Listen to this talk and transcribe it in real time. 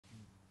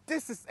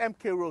This is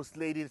MK Rose,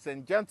 ladies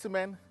and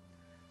gentlemen.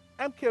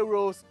 MK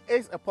Rose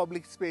is a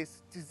public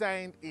space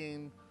designed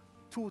in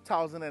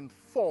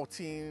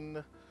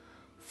 2014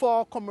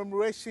 for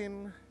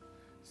commemoration,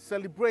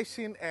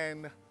 celebration,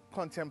 and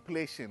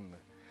contemplation.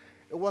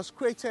 It was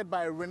created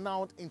by a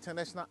renowned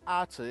international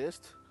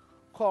artist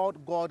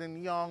called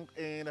Gordon Young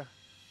in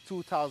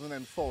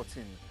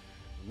 2014.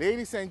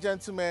 Ladies and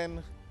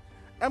gentlemen,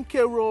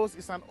 MK Rose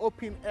is an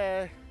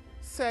open-air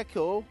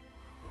circle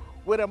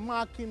with a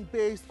marking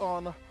based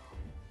on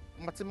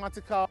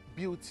mathematical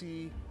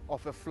beauty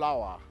of a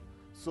flower.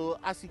 So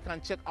as you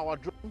can check our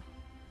drone,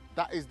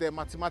 that is the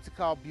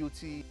mathematical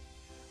beauty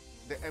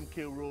the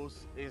MK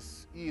Rose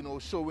is,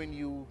 showing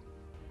you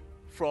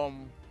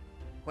from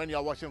when you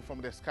are watching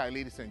from the sky,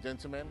 ladies and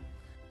gentlemen.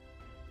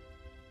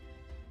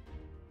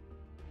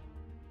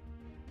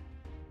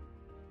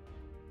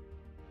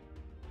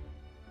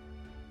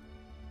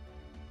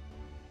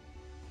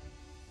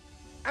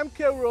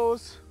 MK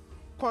Rose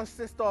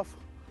consists of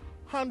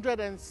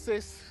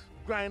 106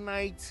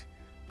 granite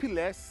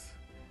pillars,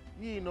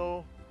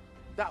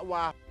 that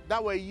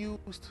were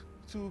used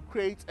to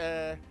create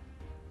a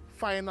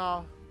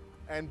final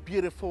and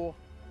beautiful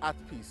art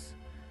piece.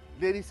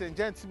 Ladies and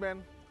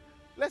gentlemen,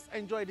 let's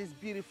enjoy this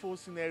beautiful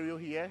scenario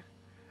here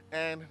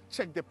and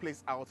check the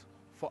place out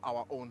for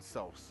our own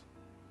selves.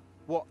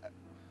 What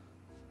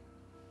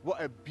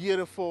a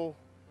beautiful,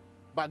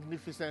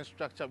 magnificent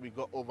structure we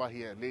got over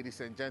here, ladies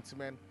and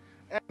gentlemen.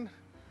 And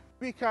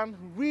we can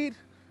read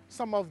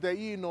some of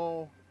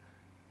the,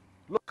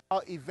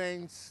 local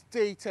events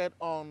stated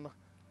on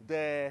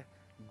the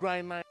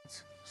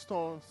granite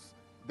stones,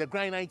 the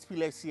granite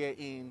pillars here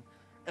in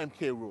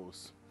MK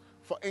Rose.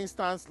 For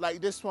instance,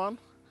 like this one,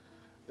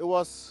 it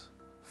was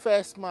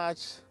 1st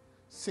March,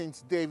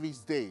 St. David's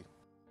Day.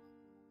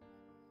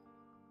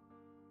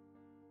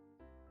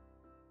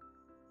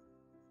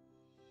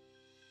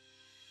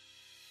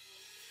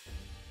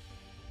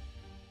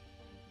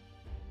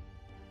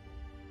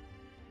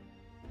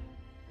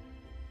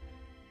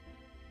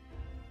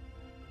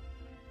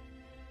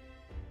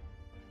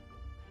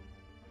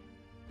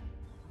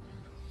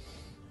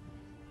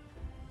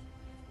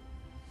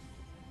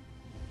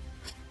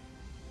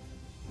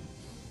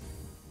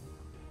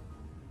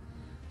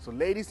 So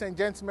ladies and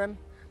gentlemen,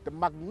 the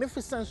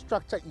magnificent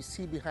structure you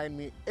see behind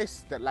me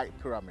is the Light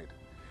Pyramid.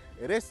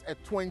 It is a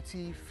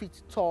 20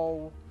 feet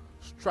tall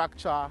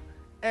structure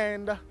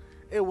and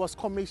it was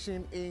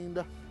commissioned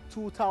in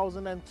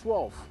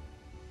 2012.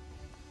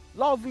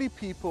 Lovely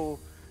people,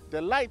 the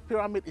Light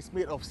Pyramid is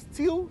made of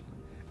steel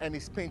and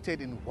is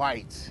painted in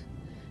white.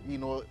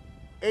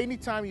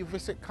 Anytime you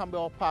visit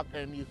Campbell Park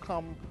and you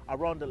come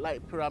around the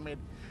Light Pyramid,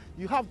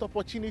 you have the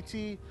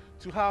opportunity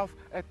to have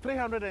a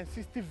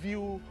 360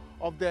 view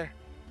of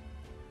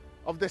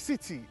the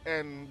city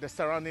and the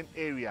surrounding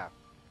area.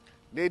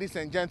 Ladies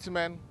and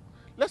gentlemen,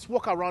 let's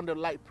walk around the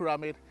Light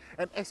Pyramid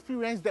and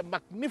experience the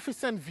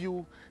magnificent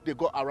view they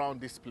got around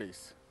this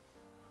place.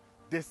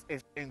 This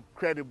is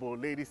incredible,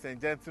 ladies and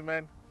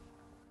gentlemen.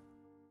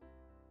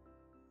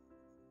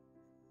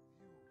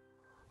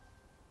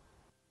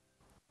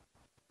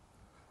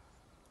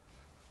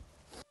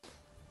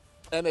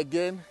 And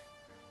again,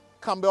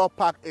 Campbell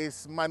Park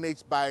is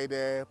managed by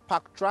the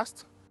Park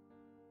Trust.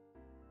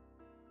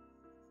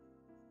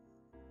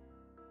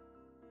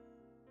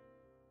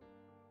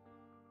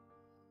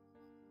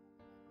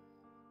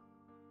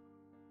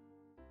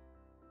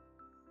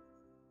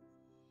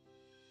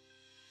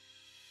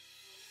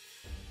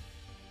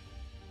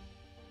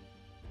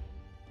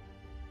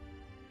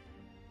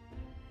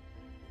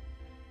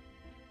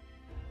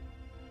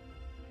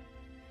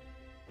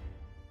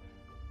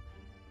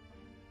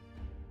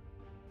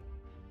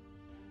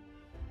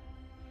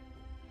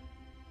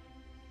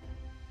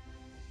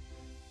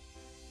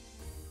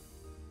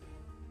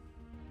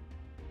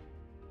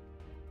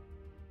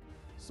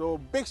 So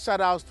big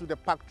shout outs to the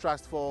Park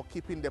Trust for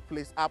keeping the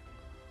place up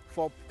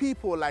for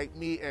people like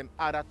me and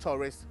other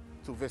tourists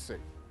to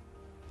visit.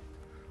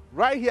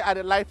 Right here at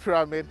the Light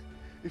Pyramid,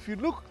 if you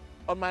look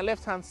on my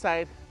left hand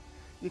side,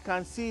 you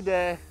can see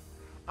the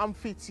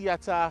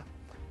amphitheater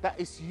that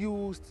is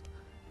used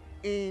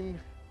in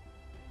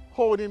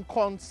holding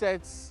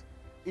concerts,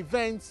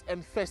 events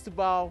and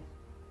festivals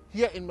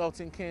here in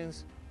Milton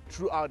Keynes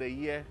throughout the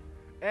year.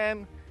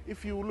 And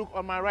if you look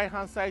on my right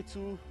hand side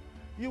too,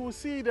 you will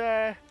see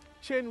the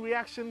chain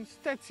reaction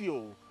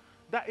statue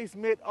that is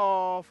made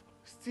of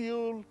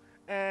steel,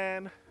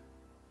 and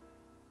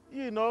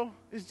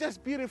it's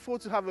just beautiful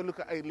to have a look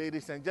at it,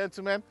 ladies and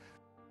gentlemen.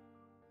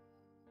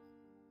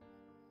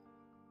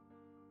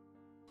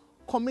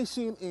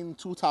 Commissioned in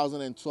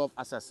 2012,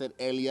 as I said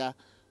earlier,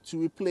 to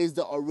replace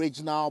the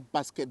original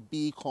basket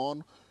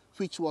beacon,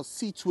 which was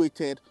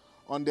situated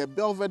on the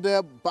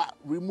Belvedere but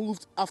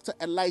removed after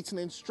a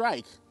lightning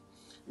strike.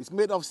 It's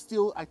made of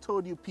steel, I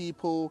told you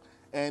people,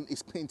 and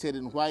is painted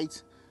in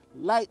white.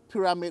 Light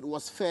Pyramid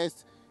was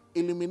first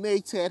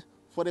illuminated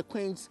for the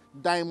Queen's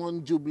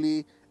Diamond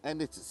Jubilee, and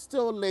it's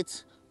still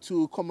lit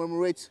to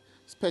commemorate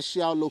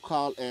special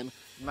local and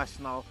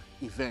national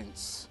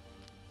events.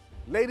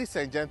 Ladies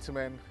and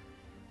gentlemen,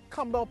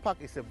 Campbell Park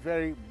is a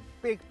very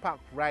big park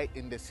right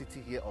in the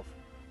city here of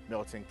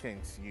Milton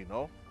Keynes, you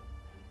know.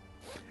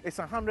 It's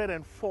a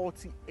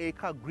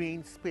 140-acre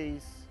green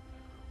space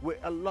with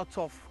a lot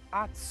of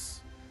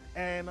arts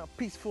and a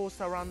peaceful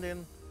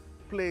surrounding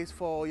place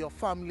for your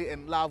family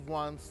and loved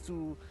ones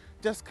to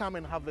just come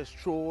and have a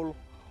stroll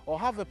or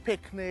have a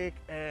picnic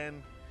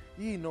and,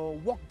 you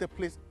know, walk the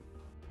place.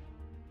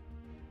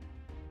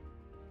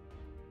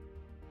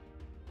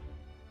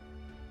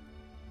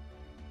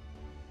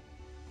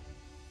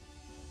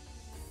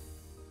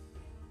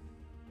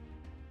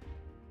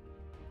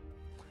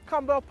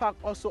 Campbell Park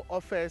also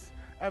offers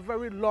a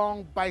very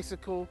long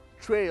bicycle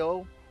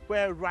trail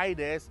where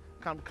riders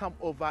can come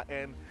over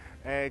and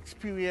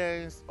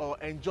experience or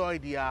enjoy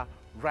their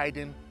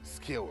riding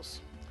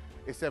skills.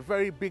 It's a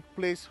very big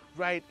place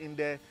right in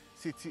the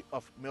city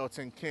of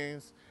Milton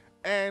Keynes,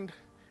 and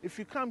if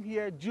you come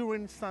here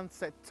during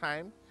sunset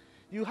time,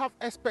 you have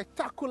a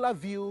spectacular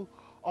view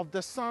of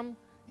the sun,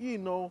 you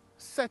know,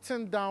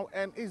 setting down,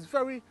 and it's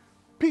very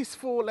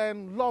peaceful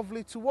and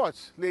lovely to watch,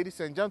 ladies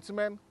and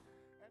gentlemen.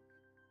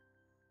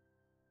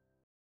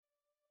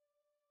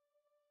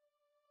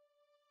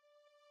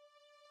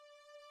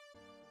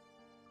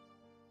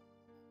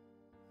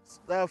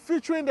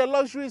 Featuring the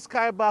luxury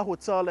Sky Bar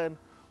Hotel and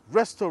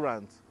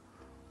Restaurant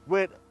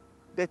with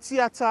the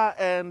theater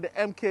and the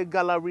MK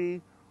Gallery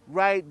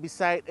right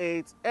beside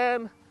it,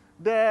 and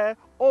the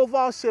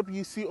oval shape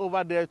you see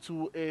over there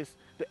too is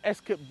the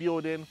Escape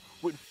Building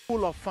with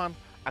full of fun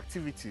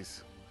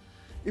activities.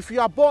 If you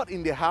are bored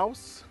in the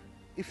house,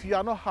 if you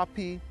are not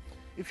happy,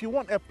 if you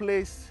want a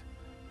place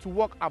to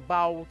walk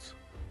about,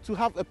 to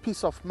have a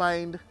peace of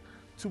mind,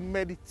 to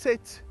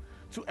meditate,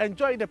 to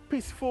enjoy the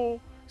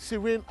peaceful,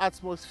 serene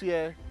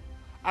atmosphere,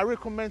 I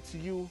recommend to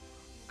you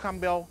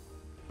Campbell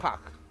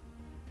Park.